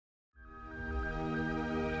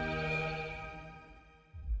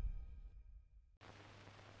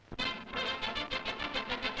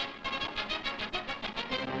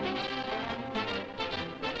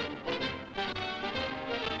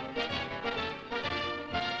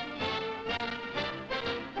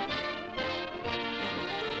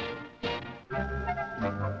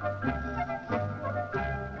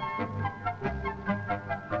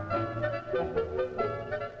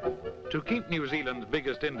To keep New Zealand's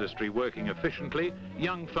biggest industry working efficiently,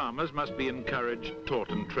 young farmers must be encouraged, taught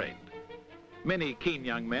and trained. Many keen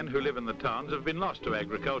young men who live in the towns have been lost to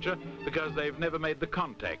agriculture because they've never made the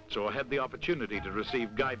contacts or had the opportunity to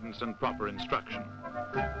receive guidance and proper instruction.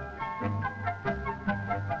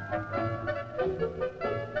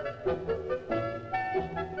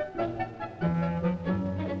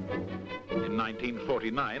 In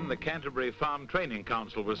 1949, the Canterbury Farm Training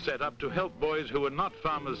Council was set up to help boys who were not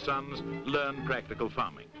farmers' sons learn practical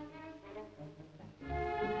farming.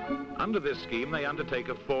 Under this scheme, they undertake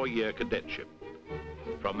a 4-year cadetship.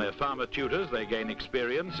 From their farmer tutors, they gain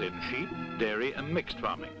experience in sheep, dairy and mixed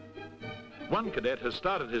farming. One cadet has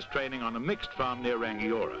started his training on a mixed farm near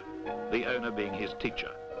Rangiora, the owner being his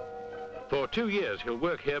teacher. For 2 years, he'll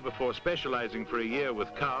work here before specializing for a year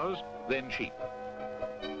with cows, then sheep.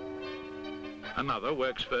 Another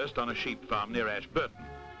works first on a sheep farm near Ashburton.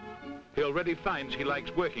 He already finds he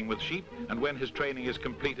likes working with sheep, and when his training is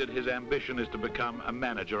completed, his ambition is to become a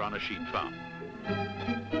manager on a sheep farm.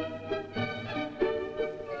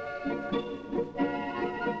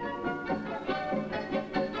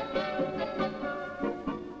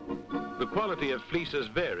 The quality of fleeces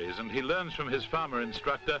varies, and he learns from his farmer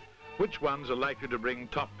instructor which ones are likely to bring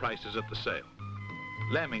top prices at the sale.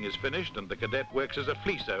 Lambing is finished, and the cadet works as a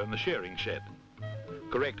fleecer in the shearing shed.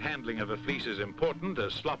 Correct handling of a fleece is important,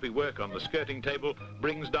 as sloppy work on the skirting table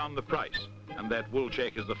brings down the price, and that wool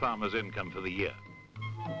check is the farmer's income for the year.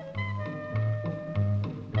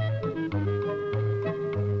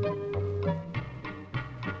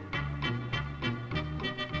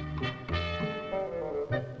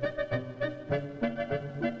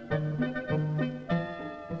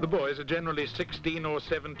 The boys are generally 16 or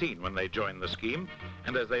 17 when they join the scheme,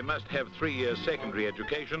 and as they must have 3 years secondary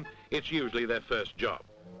education, it's usually their first job.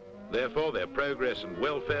 Therefore, their progress and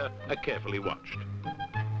welfare are carefully watched.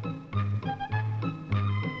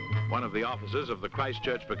 One of the officers of the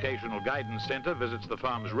Christchurch Vocational Guidance Centre visits the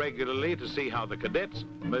farms regularly to see how the cadets,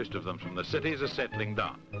 most of them from the cities, are settling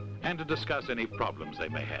down, and to discuss any problems they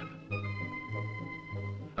may have.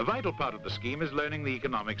 A vital part of the scheme is learning the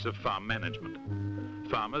economics of farm management.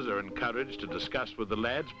 Farmers are encouraged to discuss with the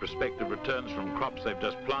lads prospective returns from crops they've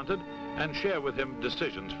just planted and share with him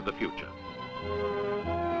decisions for the future.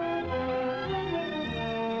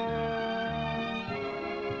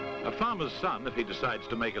 A farmer's son, if he decides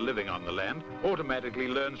to make a living on the land, automatically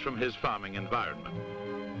learns from his farming environment.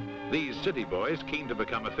 These city boys, keen to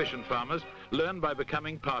become efficient farmers, learn by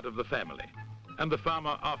becoming part of the family, and the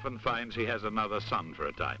farmer often finds he has another son for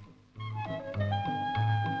a time.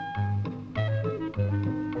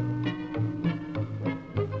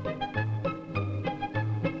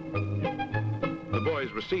 The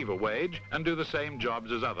boys receive a wage and do the same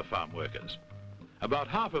jobs as other farm workers. About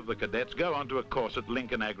half of the cadets go on to a course at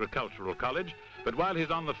Lincoln Agricultural College, but while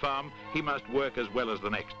he's on the farm, he must work as well as the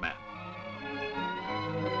next man.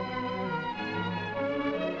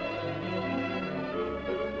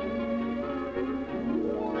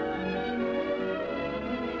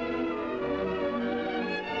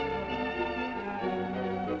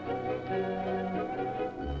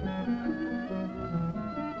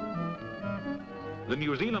 The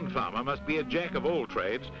New Zealand farmer must be a jack of all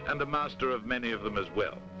trades and a master of many of them as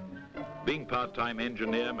well. Being part-time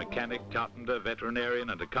engineer, mechanic, carpenter, veterinarian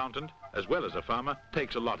and accountant, as well as a farmer,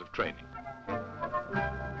 takes a lot of training.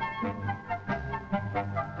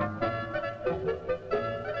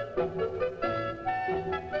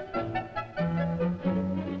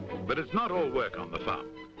 But it's not all work on the farm.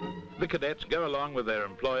 The cadets go along with their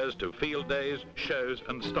employers to field days, shows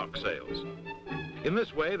and stock sales. In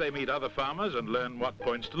this way, they meet other farmers and learn what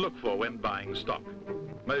points to look for when buying stock.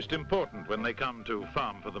 Most important when they come to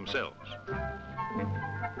farm for themselves.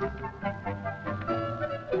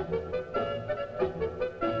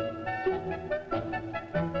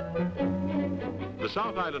 The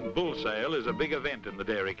South Island Bull Sale is a big event in the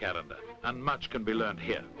dairy calendar, and much can be learned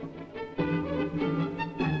here.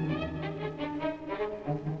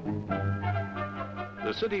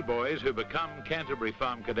 The city boys who become Canterbury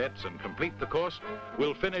Farm Cadets and complete the course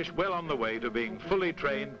will finish well on the way to being fully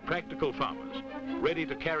trained, practical farmers, ready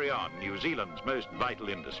to carry on New Zealand's most vital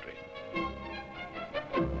industry.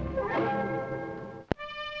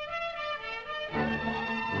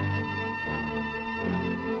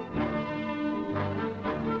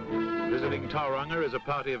 Visiting Tauranga is a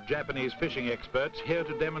party of Japanese fishing experts here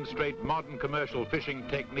to demonstrate modern commercial fishing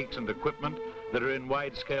techniques and equipment that are in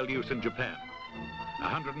wide-scale use in Japan.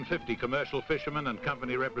 150 commercial fishermen and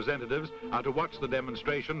company representatives are to watch the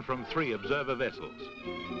demonstration from 3 observer vessels.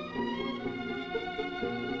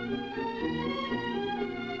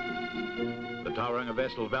 The Tauranga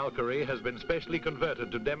vessel Valkyrie has been specially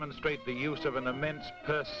converted to demonstrate the use of an immense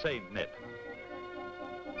purse seine net.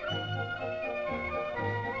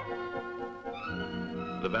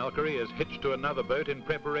 The Valkyrie is hitched to another boat in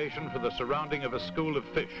preparation for the surrounding of a school of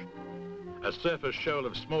fish. A surface shoal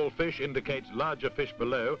of small fish indicates larger fish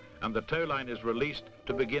below, and the tow line is released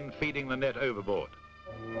to begin feeding the net overboard.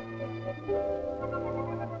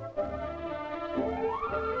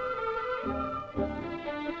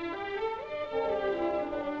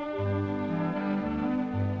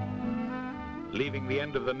 Leaving the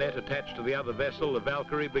end of the net attached to the other vessel, the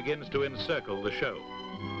Valkyrie begins to encircle the shoal.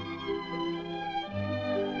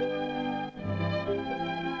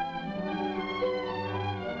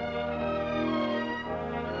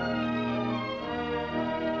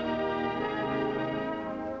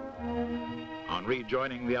 On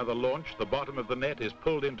rejoining the other launch, the bottom of the net is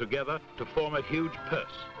pulled in together to form a huge purse.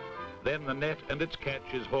 Then the net and its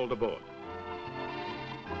catch is hauled aboard.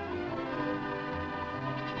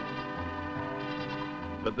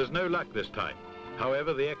 But there's no luck this time.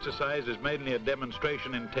 However, the exercise is mainly a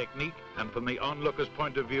demonstration in technique, and from the onlooker's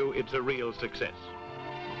point of view, it's a real success.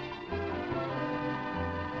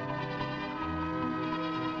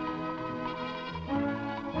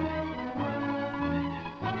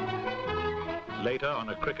 Later, on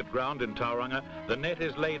a cricket ground in Tauranga, the net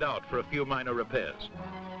is laid out for a few minor repairs.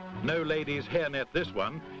 No ladies' hairnet this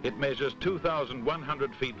one. It measures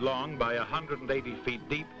 2,100 feet long by 180 feet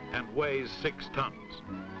deep and weighs 6 tons.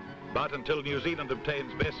 But until New Zealand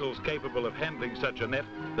obtains vessels capable of handling such a net,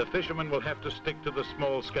 the fishermen will have to stick to the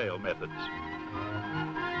small-scale methods.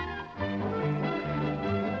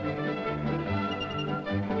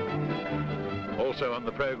 Also on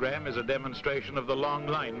the program is a demonstration of the long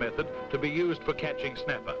line method to be used for catching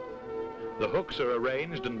snapper. The hooks are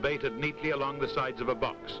arranged and baited neatly along the sides of a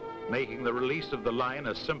box, making the release of the line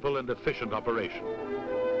a simple and efficient operation.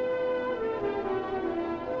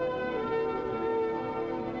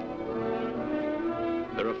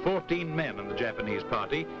 There are 14 men in the Japanese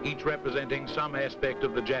party, each representing some aspect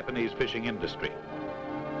of the Japanese fishing industry.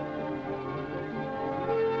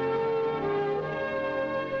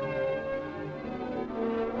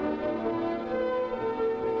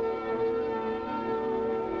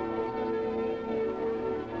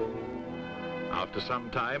 After some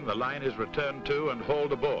time, the line is returned to and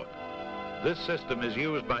hauled aboard. This system is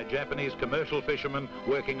used by Japanese commercial fishermen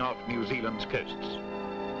working off New Zealand's coasts.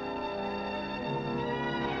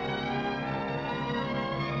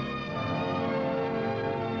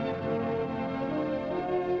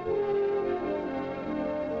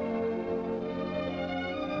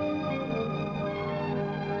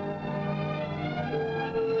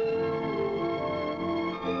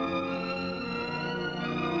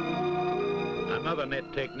 Another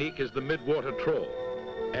net technique is the mid-water trawl.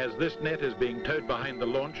 As this net is being towed behind the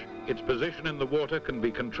launch, its position in the water can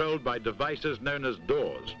be controlled by devices known as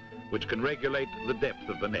doors, which can regulate the depth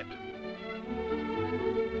of the net.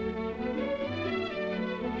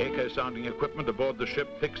 Echo-sounding equipment aboard the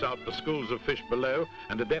ship picks out the schools of fish below,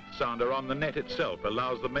 and a depth sounder on the net itself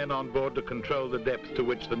allows the men on board to control the depth to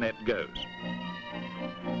which the net goes.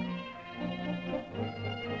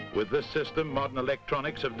 With this system, modern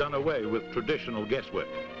electronics have done away with traditional guesswork.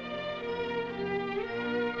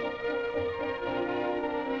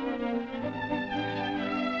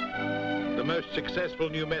 The most successful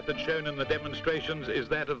new method shown in the demonstrations is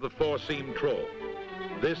that of the four-seam trawl.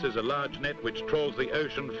 This is a large net which trawls the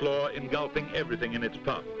ocean floor, engulfing everything in its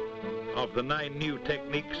path. Of the 9 new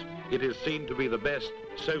techniques, it is seen to be the best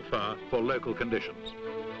so far for local conditions.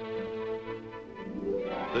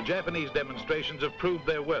 The Japanese demonstrations have proved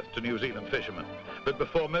their worth to New Zealand fishermen. But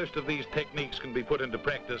before most of these techniques can be put into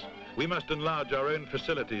practice, we must enlarge our own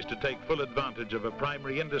facilities to take full advantage of a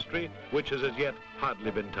primary industry which has as yet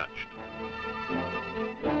hardly been touched.